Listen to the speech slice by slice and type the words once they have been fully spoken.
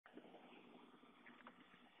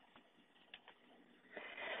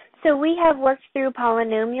So we have worked through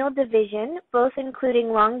polynomial division, both including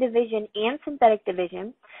long division and synthetic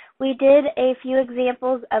division. We did a few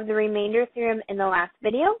examples of the remainder theorem in the last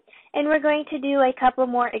video, and we're going to do a couple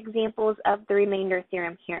more examples of the remainder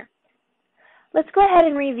theorem here. Let's go ahead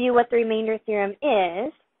and review what the remainder theorem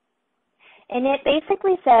is. And it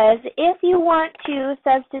basically says if you want to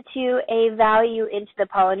substitute a value into the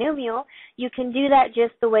polynomial, you can do that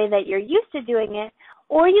just the way that you're used to doing it,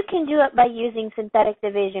 or you can do it by using synthetic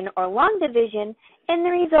division or long division, and the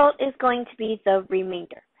result is going to be the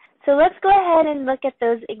remainder. So let's go ahead and look at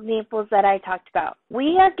those examples that I talked about.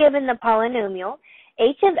 We are given the polynomial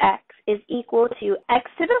h of x is equal to x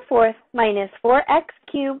to the fourth minus 4x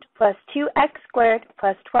cubed plus 2x squared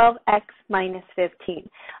plus 12x minus 15.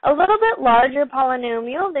 A little bit larger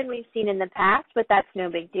polynomial than we've seen in the past, but that's no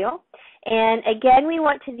big deal. And again, we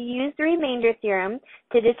want to use the remainder theorem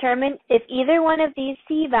to determine if either one of these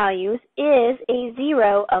c values is a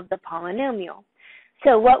zero of the polynomial.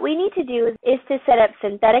 So what we need to do is to set up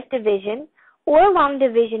synthetic division or long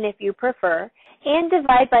division if you prefer, and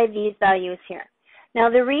divide by these values here. Now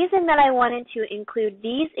the reason that I wanted to include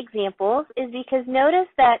these examples is because notice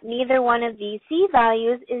that neither one of these c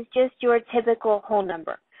values is just your typical whole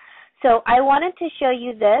number. So I wanted to show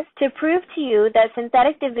you this to prove to you that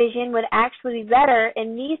synthetic division would actually be better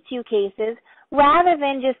in these two cases rather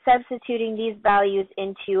than just substituting these values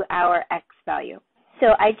into our x value.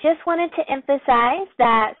 So I just wanted to emphasize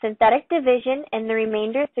that synthetic division and the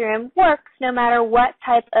remainder theorem works no matter what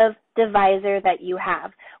type of divisor that you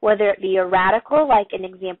have, whether it be a radical like in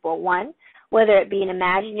example 1, whether it be an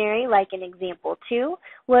imaginary like in example 2,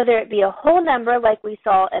 whether it be a whole number like we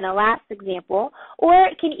saw in the last example, or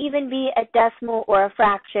it can even be a decimal or a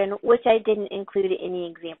fraction, which I didn't include any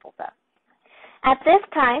examples of. At this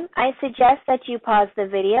time, I suggest that you pause the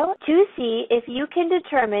video to see if you can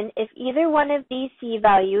determine if either one of these c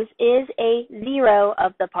values is a zero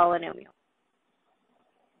of the polynomial.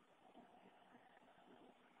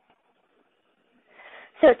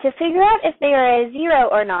 So to figure out if they are a zero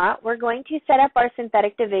or not, we're going to set up our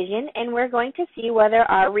synthetic division and we're going to see whether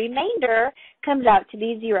our remainder comes out to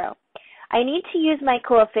be zero. I need to use my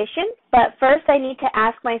coefficient, but first I need to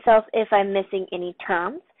ask myself if I'm missing any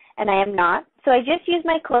terms, and I am not. So I just use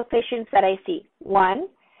my coefficients that I see. 1,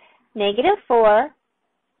 -4,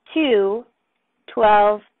 2,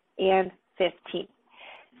 12, and 15.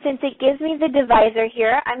 Since it gives me the divisor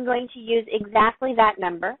here, I'm going to use exactly that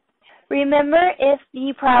number. Remember, if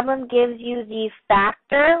the problem gives you the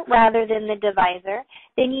factor rather than the divisor,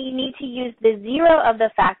 then you need to use the zero of the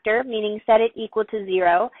factor, meaning set it equal to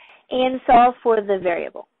 0, and solve for the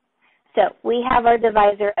variable. So we have our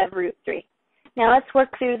divisor of √3. Now let's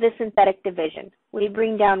work through the synthetic division. We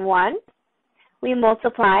bring down 1, we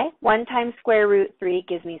multiply, 1 times square root 3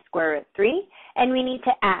 gives me square root 3, and we need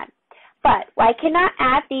to add. But I cannot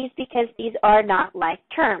add these because these are not like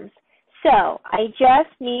terms. So I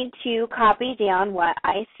just need to copy down what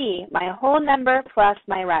I see, my whole number plus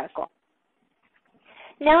my radical.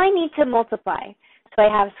 Now I need to multiply. So I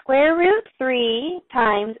have square root 3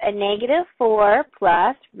 times a -4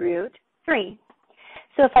 plus root 3.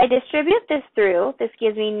 So if I distribute this through, this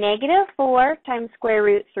gives me -4 times square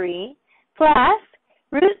root 3 plus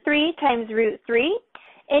root 3 times root 3.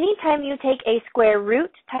 Anytime you take a square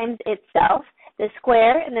root times itself, the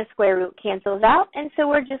square and the square root cancels out, and so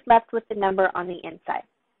we're just left with the number on the inside.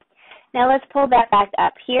 Now let's pull that back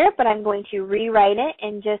up here, but I'm going to rewrite it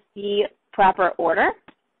in just the proper order.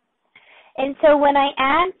 And so when I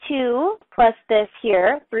add 2 plus this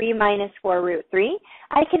here, 3 minus 4 root 3,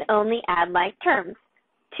 I can only add like terms.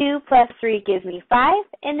 2 plus 3 gives me 5,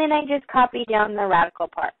 and then I just copy down the radical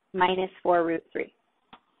part, -4 root 3.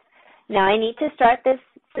 Now I need to start this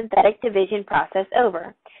synthetic division process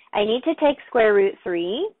over. I need to take square root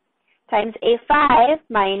 3 times a 5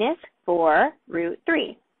 minus 4 root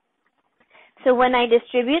 3. So when I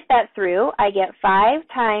distribute that through, I get 5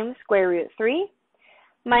 times square root 3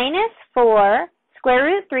 minus 4 square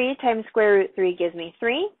root 3 times square root 3 gives me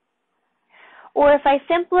 3. Or if I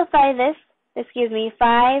simplify this, this gives me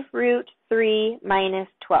 5 root 3 minus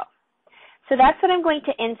 12. So that's what I'm going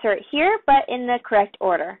to insert here, but in the correct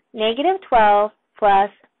order. -12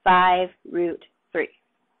 plus 5 root 3.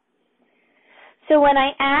 So when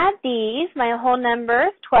I add these, my whole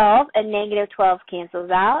number, 12, and -12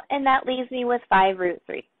 cancels out, and that leaves me with 5 root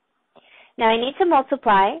 3. Now I need to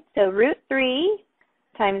multiply, so root 3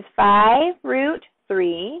 times 5 root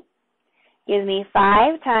 3 gives me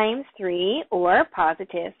 5 times 3, or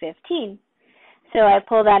positive 15. So I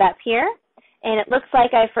pull that up here, and it looks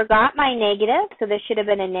like I forgot my negative, so there should have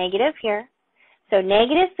been a negative here. So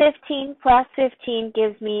negative 15 plus 15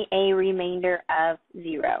 gives me a remainder of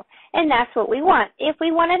 0. And that's what we want. If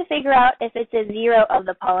we wanted to figure out if it's a 0 of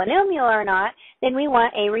the polynomial or not, then we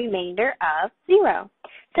want a remainder of 0.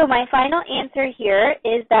 So my final answer here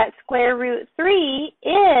is that square root 3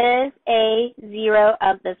 is a 0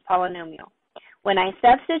 of this polynomial. When I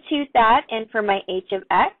substitute that in for my h of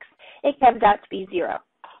x, it comes out to be 0.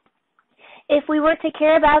 If we were to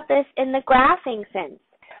care about this in the graphing sense,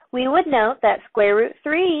 we would note that square root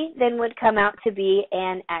 3 then would come out to be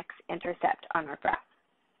an x-intercept on our graph.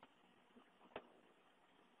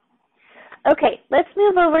 Okay, let's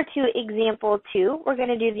move over to example 2. We're going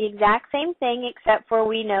to do the exact same thing except for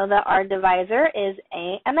we know that our divisor is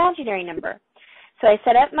an imaginary number. So I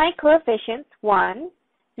set up my coefficients, 1,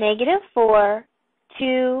 negative 4,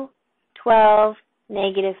 2, 12,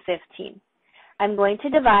 negative 15. I'm going to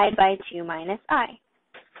divide by 2 minus I.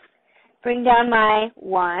 Bring down my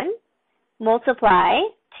 1, multiply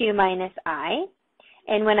 2 minus I,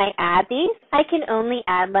 and when I add these, I can only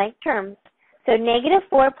add like terms. So negative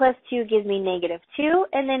 4 plus 2 gives me negative 2,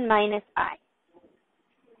 and then minus I.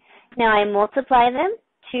 Now I multiply them,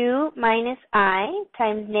 2 minus I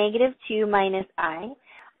times negative 2 minus I.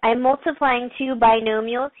 I'm multiplying two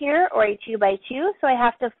binomials here, or a 2 by 2, so I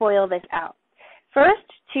have to FOIL this out. First,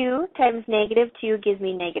 2 times negative 2 gives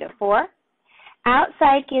me negative 4.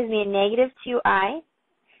 Outside gives me a negative 2i.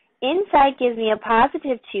 Inside gives me a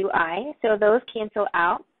positive 2i, so those cancel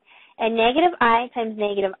out. And negative I times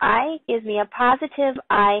negative I gives me a positive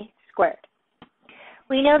I squared.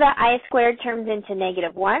 We know that I squared turns into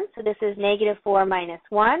negative 1, so this is negative 4 minus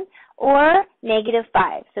 1, or negative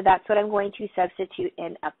 5. So that's what I'm going to substitute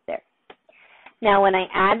in up there. Now when I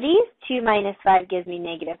add these, 2 minus 5 gives me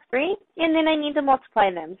negative 3, and then I need to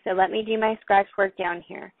multiply them. So let me do my scratch work down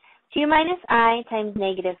here. 2 minus I times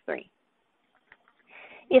negative 3.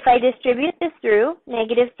 If I distribute this through,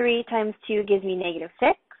 negative 3 times 2 gives me negative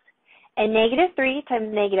 6, and negative 3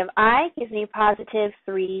 times negative I gives me positive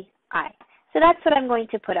 3i. So that's what I'm going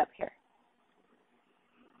to put up here.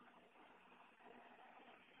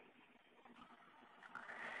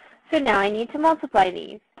 So now I need to multiply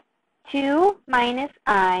these. 2 minus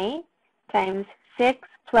I times 6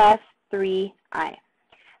 plus 3i.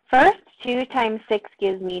 First, 2 times 6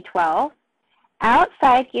 gives me 12.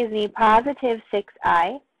 Outside gives me positive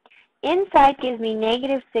 6i. Inside gives me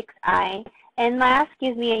negative 6i. And last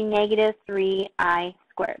gives me a negative 3i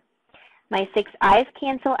squared. My 6i's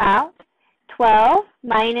cancel out. 12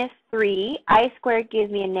 minus 3, I squared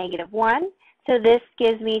gives me a negative 1. So this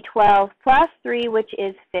gives me 12 plus 3, which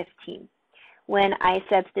is 15. When I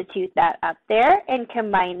substitute that up there and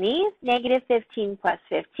combine these, negative 15 plus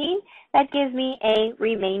 15, that gives me a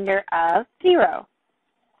remainder of 0.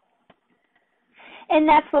 And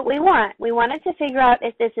that's what we want. We wanted to figure out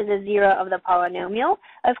if this is a 0 of the polynomial.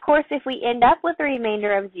 Of course, if we end up with a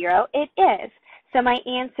remainder of 0, it is. So my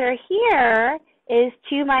answer here is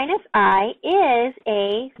 2 minus I is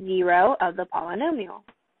a 0 of the polynomial.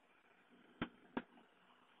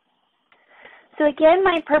 So again,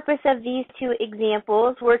 my purpose of these two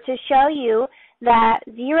examples were to show you that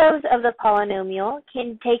zeros of the polynomial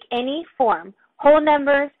can take any form, whole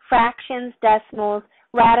numbers, fractions, decimals,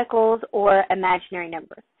 radicals, or imaginary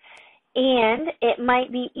numbers. And it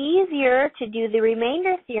might be easier to do the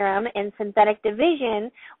remainder theorem in synthetic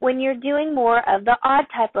division when you're doing more of the odd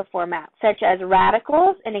type of format, such as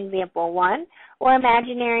radicals in example 1, or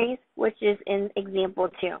imaginaries, which is in example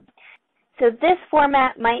 2. So this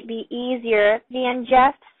format might be easier than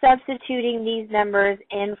just substituting these numbers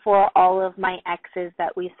in for all of my x's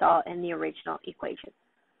that we saw in the original equation.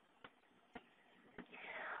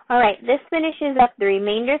 All right, this finishes up the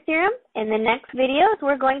remainder theorem. In the next videos,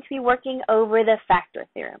 we're going to be working over the factor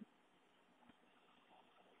theorem.